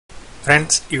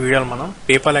Friends, ఈ వీడియోలో మనం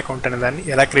పేపాల్ అకౌంట్ అనే దాన్ని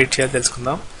ఎలా క్రియేట్ చేయాలో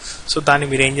తెలుసుకుందాం. సో దాన్ని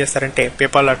మీరు ఏం చేస్తారంటే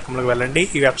పేపాల్.comలోకి వెళ్ళండి.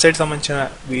 ఈ వెబ్సైట్ సంబంధించిన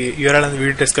యూఆర్ఎల్ అనేది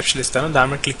వీడియో డిస్క్రిప్షన్లో ఇస్తాను. దాని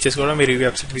మీద క్లిక్ చేసి కూడా మీరు ఈ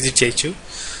వెబ్సైట్ విజిట్ చేయొచ్చు.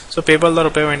 సో పేపాల్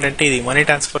ద్వారా ఉపయోగం ఏంటంటే ఇది మనీ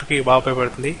ట్రాన్స్ఫర్కి బాగా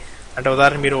ఉపయోగపడుతుంది. అంటే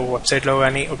ఉదాహరణ మీరు ఒక వెబ్సైట్లో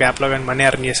కానీ ఒక యాప్లో కానీ మనీ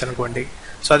అర్న్ చేశారనుకోండి,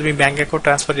 సో అది మీ బ్యాంక్ అకౌంట్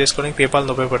ట్రాన్స్ఫర్ చేసుకోవడానికి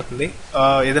పేపాల్ ఉపయోగపడుతుంది.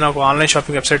 ఏదైనా ఒక ఆన్లైన్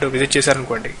షాపింగ్ వెబ్సైట్ విజిట్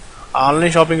చేశారనుకోండి,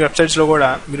 ఆన్లైన్ షాపింగ్ వెబ్సైట్స్లో కూడా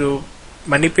మీరు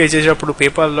మనీ పే చేసేటప్పుడు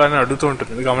పేపాల్లో అని అడుగుతూ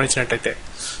ఉంటుంది మీరు గమనించినట్టయితే.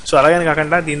 సో అలాగని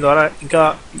కాకుండా దీని ద్వారా ఇంకా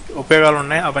ఉపయోగాలు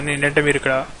ఉన్నాయి. అవన్నీ ఏంటంటే మీరు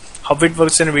ఇక్కడ హౌ ఇట్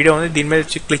వర్క్స్ అనే వీడియో ఉంది, దీని మీద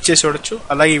క్లిక్ చేసి చూడొచ్చు.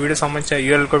 అలాగే ఈ వీడియో సంబంధించిన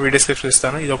యూఆర్ఎల్ కూడా వీడియో డిస్క్రిప్షన్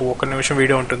ఇస్తాను. ఇది ఒక నిమిషం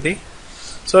వీడియో ఉంటుంది.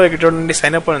 సో ఇక్కడ చూడండి,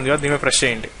 సైన్ అప్ ఉంది కదా, దీని మీద ప్రెస్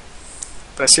చేయండి.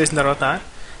 ప్రెస్ చేసిన తర్వాత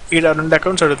ఇక్కడ 2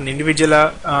 అకౌంట్స్ అడుగుతుంది, ఇండివిజువల్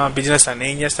బిజినెస్ అని.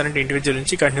 ఏం చేస్తానంటే ఇండివిజువల్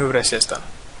నుంచి కంటిన్యూ ప్రెస్ చేస్తాను.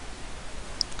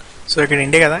 సో ఇక్కడ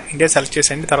ఇండియా కదా, ఇండియా సెలెక్ట్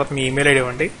చేసేయండి. తర్వాత మీ ఈమెయిల్ ఐడి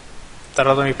ఇవ్వండి.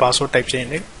 తర్వాత మీ పాస్వర్డ్ టైప్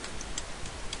చేయండి.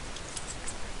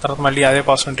 తర్వాత మళ్ళీ అదే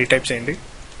పాస్వర్డ్ రీటైప్ చేయండి.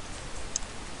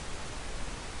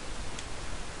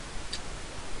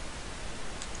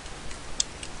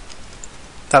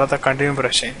 తర్వాత కంటిన్యూ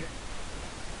ప్రెస్ చేయండి.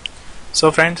 సో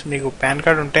ఫ్రెండ్స్, మీకు పాన్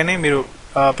కార్డ్ ఉంటేనే మీరు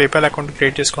పేపాల్ అకౌంట్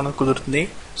క్రియేట్ చేసుకోవడం కుదురుతుంది.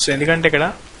 సో ఎందుకంటే ఇక్కడ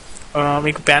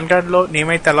మీకు పాన్ కార్డ్లో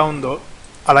నేమ్ అయితే ఎలా ఉందో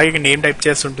అలాగే నేమ్ టైప్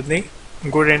చేసి ఉంటుంది.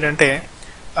 ఇంకోటి ఏంటంటే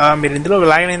మీరు ఇందులో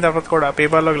లాగిన్ అయిన తర్వాత కూడా,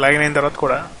 పేపాల్లోకి లాగిన్ అయిన తర్వాత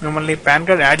కూడా మిమ్మల్ని pan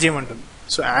curd add చేయమంటుంది.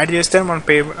 So add చేస్తే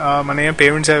మనం ఏం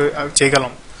పేమెంట్స్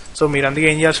చేయగలం. సో మీరు అందుకే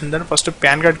ఏం చేయాల్సి ఉందంటే ఫస్ట్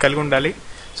పాన్ కార్డ్ కలిగి ఉండాలి.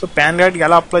 సో పాన్ కార్డ్కి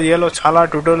ఎలా అప్లై చేయాలో చాలా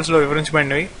ట్యూటోరియల్స్లో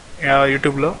వివరించబడినవి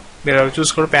యూట్యూబ్లో. మీరు అవి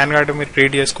చూసి కూడా పాన్ కార్డు మీరు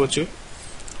క్రియేట్ చేసుకోవచ్చు.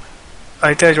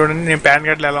 అయితే చూడండి, నేను పాన్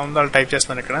కార్డులో ఎలా ఉందో అలా టైప్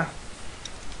చేస్తున్నాను ఇక్కడ.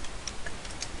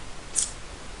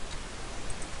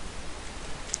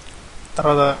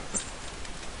 తర్వాత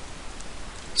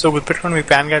సో గుర్తుపెట్టుకోండి, మీ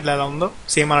పాన్ కార్డులో ఎలా ఉందో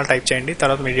సేమ్ అలా టైప్ చేయండి.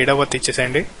 తర్వాత మీ డేట్ ఆఫ్ బర్త్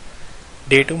ఇచ్చేసేయండి,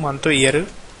 డేటు, మంత్, ఇయర్.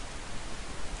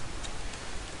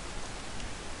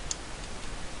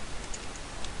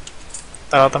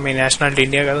 తర్వాత మీ నేషనాలిటీ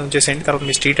ఇండియా కదా ఉంచేసేయండి. తర్వాత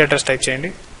మీ స్ట్రీట్ అడ్రస్ టైప్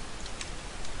చేయండి.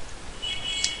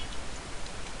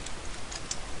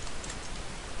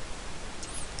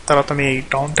 తర్వాత మీ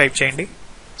టౌన్ టైప్ చేయండి.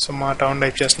 సో మా టౌన్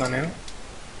టైప్ చేస్తున్నాను నేను.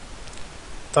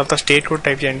 తర్వాత స్టేట్ కూడా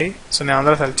టైప్ చేయండి. సో నేను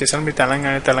ఆంధ్ర సెలెక్ట్ చేశాను, మీ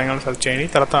తెలంగాణ సెలెక్ట్ చేయండి.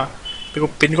 తర్వాత మీకు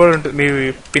పిన్ కోడ్ ఉంటుంది, మీ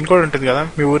పిన్ కోడ్ ఉంటుంది కదా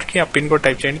మీ ఊరికి, ఆ పిన్ కోడ్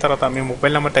టైప్ చేయండి. తర్వాత మీ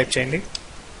మొబైల్ నెంబర్ టైప్ చేయండి.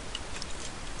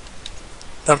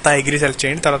 తర్వాత అగ్రీ సెలెక్ట్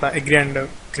చేయండి. తర్వాత అగ్రీ అండ్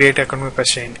క్రియేట్ అకౌంట్ మీద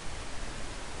ప్రెస్ చేయండి.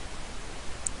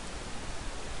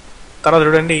 తర్వాత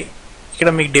చూడండి, ఇక్కడ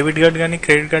మీకు డెబిట్ కార్డ్ కానీ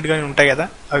క్రెడిట్ కార్డ్ కానీ ఉంటాయి కదా,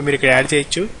 అవి మీరు ఇక్కడ యాడ్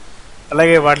చేయొచ్చు.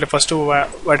 అలాగే వాటి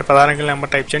ప్రధాన అంకెల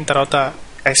నెంబర్ టైప్ చేయండి. తర్వాత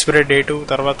ఎక్స్పైరీ డేటు,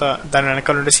 తర్వాత దాని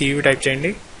వెనకాల ఉంటే సివి టైప్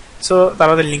చేయండి. సో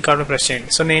తర్వాత లింక్ కార్డు ప్రెస్ చేయండి.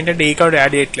 సో నేను ఏంటంటే ఈ కార్డు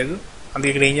యాడ్ చేయట్లేదు, అందుకే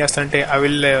ఇక్కడ ఏం చేస్తానంటే I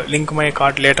will link my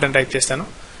card later అని టైప్ చేస్తాను.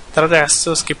 తర్వాత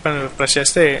స్కిప్ అని ప్రెస్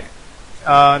చేస్తే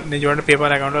నేను చూడండి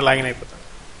పేపాల్ అకౌంట్లో లాగిన్ అయిపోతాను.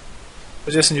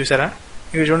 వచ్చేసి చూసారా,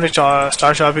 ఇవి చూడండి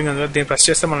స్టార్ట్ షాపింగ్ ఉంది కదా, దీన్ని ప్రెస్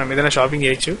చేస్తే మనం ఏదైనా షాపింగ్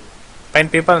చేయొచ్చు. పైన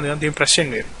పేపాల్ ఉంది కదా, దీన్ని ప్రెస్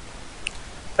చేయండి. మీరు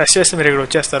ప్రెస్ చేస్తే మీరు ఇక్కడ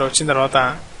వచ్చేస్తారు. వచ్చిన తర్వాత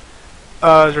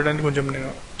చూడండి, కొంచెం నేను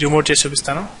జూమ్ అవుట్ చేసి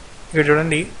చూపిస్తాను. ఇక్కడ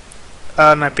చూడండి,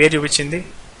 నా పేరు చూపించింది.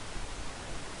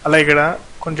 అలా ఇక్కడ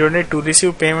కొంచెం చూడండి, to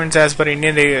receive payments as per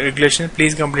Indian regulation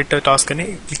please complete task అని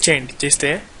క్లిక్ చేయండి. చేస్తే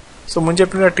సో ముందు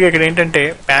చెప్పినట్టుగా ఇక్కడ ఏంటంటే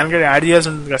పాన్ కార్డ్ యాడ్ చేయాల్సి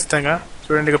ఉంటుంది ఖచ్చితంగా.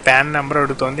 చూడండి, ఇక్కడ పాన్ నెంబర్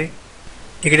అడుగుతుంది.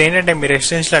 ఇక్కడ ఏంటంటే మీ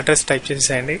రెసిడెన్షియల్ అడ్రస్ టైప్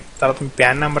చేసేయండి. తర్వాత మీ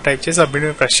పాన్ నెంబర్ టైప్ చేసి సబ్మిట్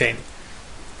మీద ప్రెస్ చేయండి.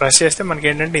 ప్రెస్ చేస్తే మనకి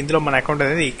ఏంటంటే ఇందులో మన అకౌంట్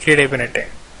అనేది క్రియేట్ అయిపోయినట్టే.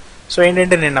 సో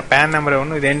ఏంటంటే నేను నా పాన్ నెంబర్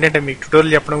ఇవ్వను, ఇది ఏంటంటే మీకు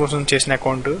ట్యూటోరియల్ చెప్పడం కోసం చేసిన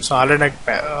అకౌంట్. సో ఆల్రెడీ నాకు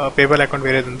పేపాల్ అకౌంట్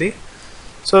వేరేది ఉంది.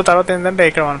 సో తర్వాత ఏంటంటే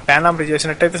ఇక్కడ మనం పాన్ నెంబర్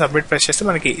చేసినట్టయితే సబ్మిట్ ప్రెస్ చేస్తే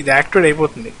మనకి ఇది యాక్టివేట్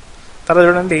అయిపోతుంది. తర్వాత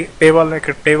చూడండి, పేపాల్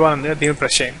ఇక్కడ పేపాల్ ఉంది, దీన్ని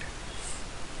ప్రెస్ చేయండి.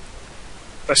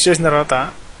 ప్రెస్ చేసిన తర్వాత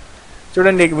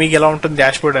చూడండి మీకు ఎలా ఉంటుంది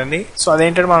డాష్ బోర్డ్ అని. సో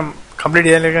అదేంటంటే మనం కంప్లీట్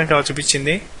చేయలేక అలా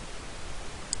చూపించింది.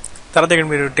 తర్వాత ఇక్కడ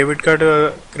మీరు debit card,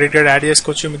 credit card add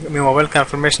చేసుకోవచ్చు. మీ మొబైల్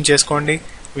కన్ఫర్మేషన్ చేసుకోండి,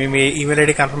 మీ ఈమెయిల్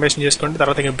ఐడి కన్ఫర్మేషన్ చేసుకోండి.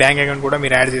 తర్వాత ఇక్కడ బ్యాంక్ అకౌంట్ కూడా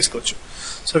మీరు యాడ్ చేసుకోవచ్చు.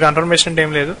 సో కన్ఫర్మేషన్ అంటే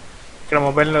ఏం లేదు, ఇక్కడ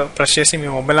మొబైల్ ప్రెస్ చేసి మీ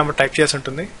మొబైల్ నెంబర్ టైప్ చేసి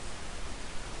ఉంటుంది.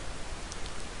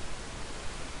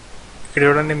 ఇక్కడ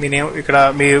చూడండి, మీ నేమ్, ఇక్కడ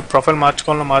మీ ప్రొఫైల్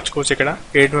మార్చుకోవచ్చు. ఇక్కడ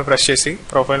ఎడిట్ మీద ప్రెస్ చేసి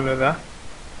ప్రొఫైల్ మీద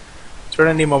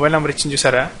చూడండి, మొబైల్ నెంబర్ ఇచ్చింది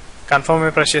చూసారా, కన్ఫర్మ్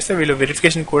మీద ప్రెస్ చేస్తే వీళ్ళు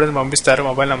వెరిఫికేషన్ కోడ్ అని పంపిస్తారు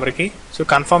మొబైల్ నెంబర్కి. సో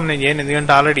కన్ఫర్మ్ నేను చేయను,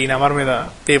 ఎందుకంటే ఆల్రెడీ ఈ నెంబర్ మీద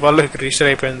పేపాల్లో రిజిస్టర్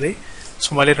అయిపోయింది. సో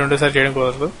మళ్ళీ రెండోసారి చేయడం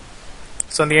కుదరదు.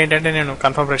 సో అందుకేంటంటే నేను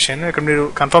కన్ఫర్మ్ ప్రెస్ చేయను. ఇక్కడ మీరు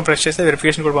కన్ఫర్మ్ ప్రెస్ చేస్తే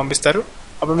వెరిఫికేషన్ కోడ్ పంపిస్తారు.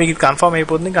 అప్పుడు మీకు ఇది కన్ఫర్మ్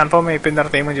అయిపోతుంది. కన్ఫర్మ్ అయిపోయిన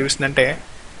తర్వాత ఏమని చూపిస్తుందంటే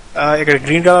ఇక్కడ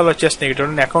గ్రీన్ కలర్లో వచ్చేస్తుంది. ఇక్కడ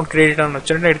చూడండి, అకౌంట్ క్రియేట్ అని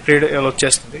వచ్చినట్టు ఇక్కడ క్రియేట్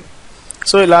వచ్చేస్తుంది.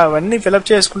 సో ఇలా అవన్నీ ఫిల్అప్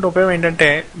చేసుకుంటే ఉపయోగం ఏంటంటే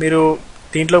మీరు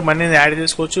దీంట్లో మనీని యాడ్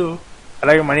చేసుకోవచ్చు,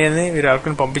 అలాగే మనీ అనేది మీరు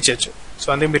ఎవరికైనా పంపించవచ్చు. సో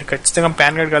అందుకే మీరు ఖచ్చితంగా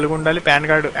పాన్ కార్డ్ కలిగి ఉండాలి. పాన్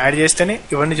కార్డు యాడ్ చేస్తేనే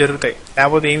ఇవన్నీ జరుగుతాయి,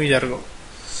 లేకపోతే ఏమీ జరగవు.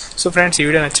 సో ఫ్రెండ్స్, ఈ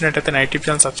వీడియో నచ్చినట్టయితే నైట్ టిప్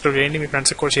ఛానల్ సబ్స్క్రైబ్ చేయండి, మీ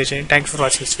ఫ్రెండ్స్కి కూడా షేర్ చేయండి. Thanks for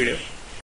watching this video.